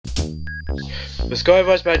What's going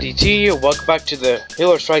on, my DT? Welcome back to the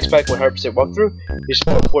Halo Strikes Back 100% walkthrough. It's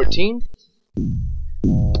part 14.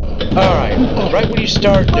 Alright, right when you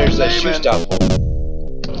start, there's a shoe stop hole.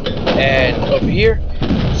 And over here,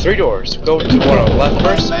 3 doors. Go to one on the left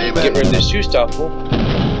first, get rid of the shoe stop hole.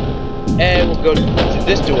 And we'll go to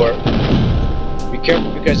this door. Be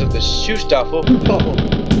careful because of the shoe stop hole. The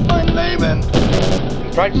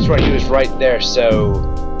practice run, he was right there,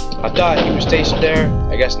 so I thought he was stationed there.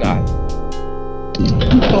 I guess not. Get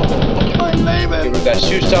rid of that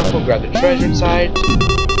shoe stop hole, grab the treasure inside. Do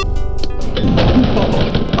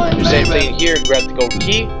the same thing here, grab the gold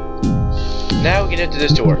key. Now we get into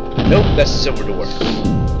this door. Nope, that's the silver door.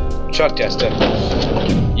 Truck tester.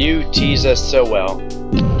 You tease us so well.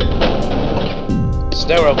 So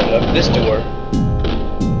now we're opening up this door.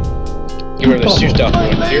 Get rid of the shoe stop hole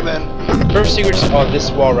in here. First secret's on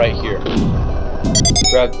this wall right here.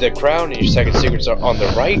 Grab the crown, and your second secrets are on the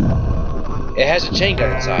right. It has a chain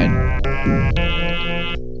gun inside.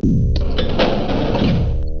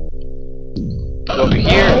 Go over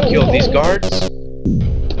here, kill these guards.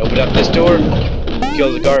 Open up this door,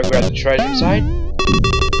 kill the guard, grab the treasure inside.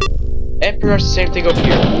 And pretty much the same thing over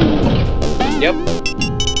here. Yep.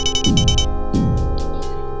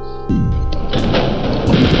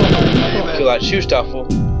 Kill that shoe stop hole.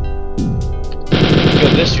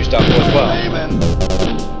 Kill this shoe stop hole as well.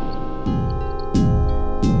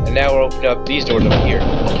 And now we're opening up these doors over here.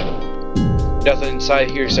 Nothing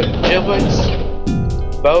inside here except giblets,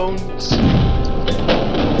 bones,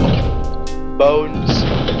 bones,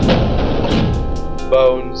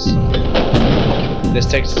 bones. This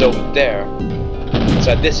takes us over there,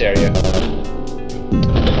 inside this area.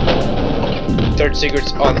 Third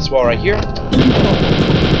secret's on this wall right here.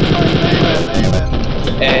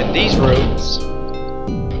 And these rooms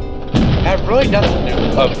have really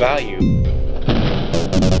nothing of value.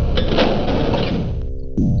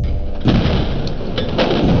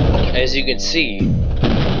 As you can see,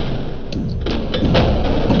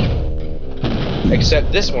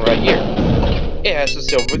 except this one right here, it has the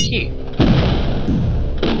silver key.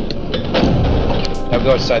 Now we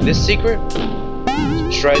go inside this secret,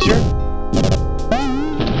 treasure,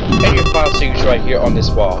 and your final secret's right here on this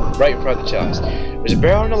wall, right in front of the chest. There's a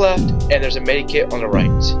barrel on the left, and there's a medikit on the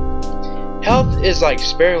right. Health is like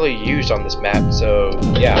sparingly used on this map, so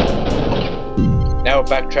yeah. Now we'll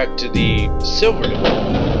backtrack to the silver door.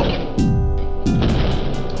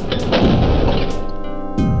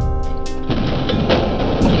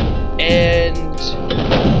 And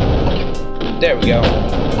there we go.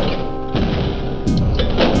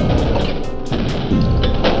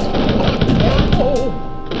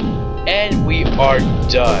 And we are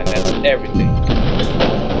done. That's everything.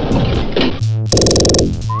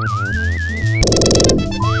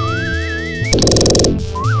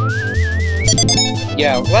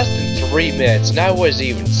 Yeah, less than 3 minutes, and I wasn't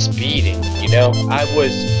even speeding, you know? I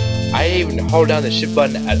didn't even hold down the shift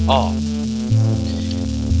button at all.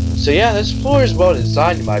 So yeah, this floor is well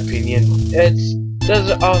designed in my opinion. It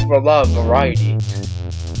doesn't offer a lot of variety.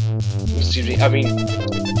 Excuse me, I mean,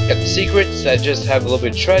 got the secrets that just have a little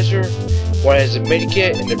bit of treasure. One has a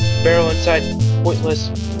medikit and the barrel inside, pointless.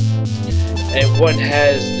 And one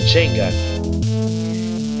has the chain gun.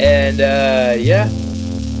 And yeah.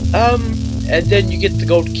 And then you get the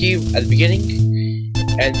gold key at the beginning.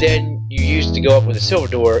 And then you use it to go up with a silver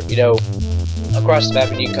door, you know, across the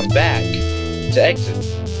map, and you come back to exit.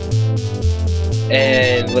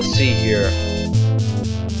 And let's see here.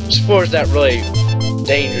 This floor is not really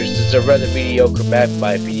dangerous. It's a rather mediocre map in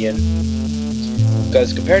my opinion.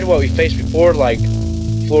 Because compared to what we faced before, like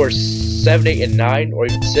floors 7, 8, and 9, or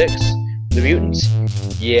even 6, the mutants,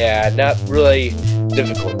 yeah, not really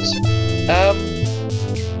difficult.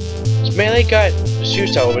 It's mainly got the shoe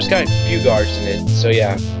stop hole, but it's got a few guards in it, so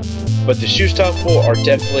yeah. But the shoe stop hole are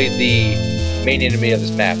definitely the main enemy of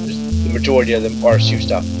this map. The majority of them are shoe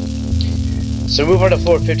stop. So move on to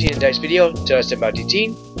floor 15 in the next video. Till I step out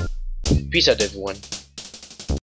 18. Peace out, everyone.